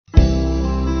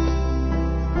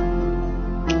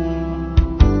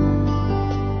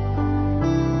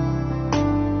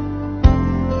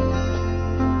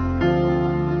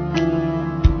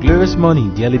glorious morning,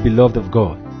 dearly beloved of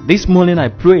God. This morning I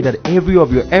pray that every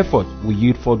of your effort will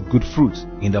yield forth good fruits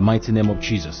in the mighty name of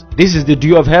Jesus. This is the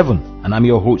Dew of Heaven, and I'm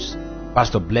your host,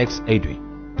 Pastor Blex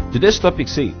Edwin. Today's topic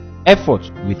says, effort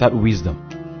without wisdom.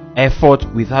 Effort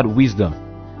without wisdom.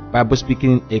 Bible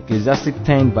speaking in Ecclesiastes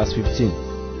 10 verse 15.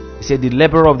 It said, the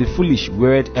labor of the foolish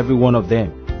weareth every one of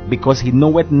them, because he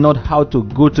knoweth not how to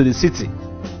go to the city.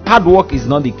 Hard work is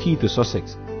not the key to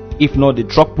success. If not, the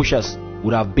truck pushers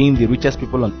would have been the richest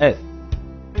people on earth.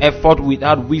 Effort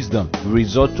without wisdom will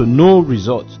result to no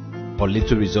result or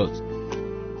little result.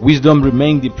 Wisdom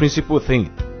remains the principal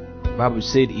thing. The Bible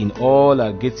said, in all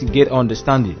are get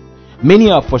understanding.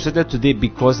 Many are frustrated today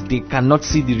because they cannot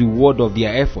see the reward of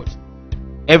their effort.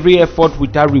 Every effort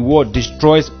without reward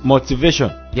destroys motivation.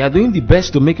 They are doing the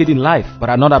best to make it in life, but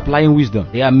are not applying wisdom.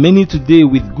 There are many today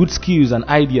with good skills and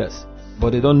ideas,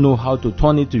 but they don't know how to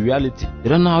turn it to reality. They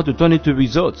don't know how to turn it to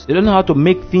results. They don't know how to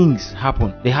make things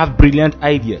happen. They have brilliant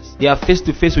ideas. They are face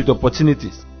to face with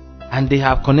opportunities, and they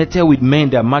have connected with men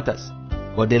that matters,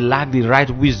 but they lack the right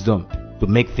wisdom to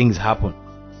make things happen.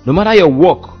 No matter your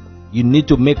work, you need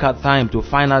to make out time to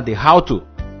find out the how to.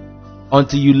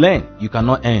 Until you learn, you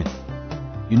cannot earn.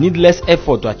 You need less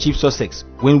effort to achieve success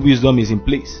when wisdom is in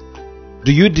place.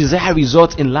 Do you desire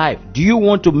results in life? Do you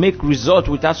want to make results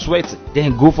without sweating?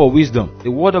 Then go for wisdom.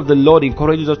 The word of the Lord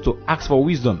encourages us to ask for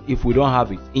wisdom if we don't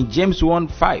have it. In James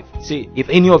 1:5, say, if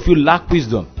any of you lack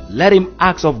wisdom, let him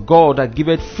ask of God that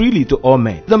giveth freely to all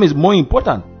men. Wisdom is more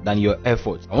important than your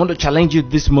effort. I want to challenge you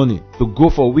this morning to go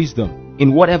for wisdom.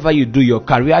 In whatever you do, your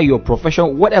career, your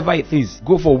profession, whatever it is,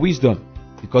 go for wisdom.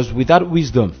 Because without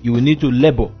wisdom, you will need to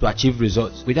labor to achieve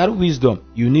results. Without wisdom,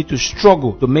 you need to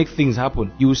struggle to make things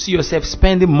happen. You will see yourself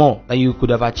spending more than you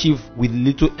could have achieved with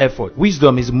little effort.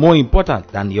 Wisdom is more important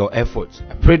than your efforts.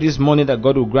 I pray this morning that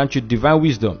God will grant you divine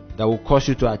wisdom that will cause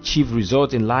you to achieve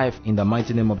results in life in the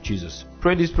mighty name of Jesus.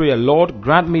 Pray this prayer, Lord,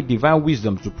 grant me divine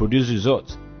wisdom to produce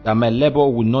results, that my labor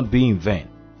will not be in vain.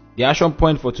 The action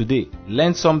point for today,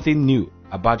 learn something new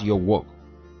about your work.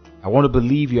 I want to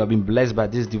believe you have been blessed by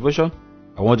this devotion.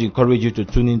 I want to encourage you to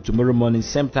tune in tomorrow morning,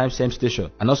 same time, same station,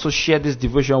 and also share this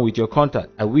devotion with your contact.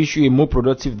 I wish you a more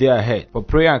productive day ahead. For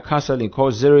prayer and counseling,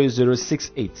 call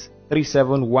 0068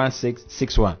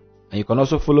 371661. And you can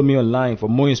also follow me online for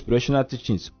more inspirational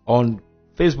teachings on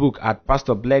Facebook at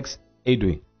Pastor Blex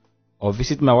Edwin, or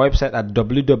visit my website at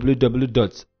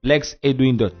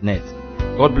www.blexedwin.net.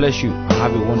 God bless you and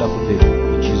have a wonderful day.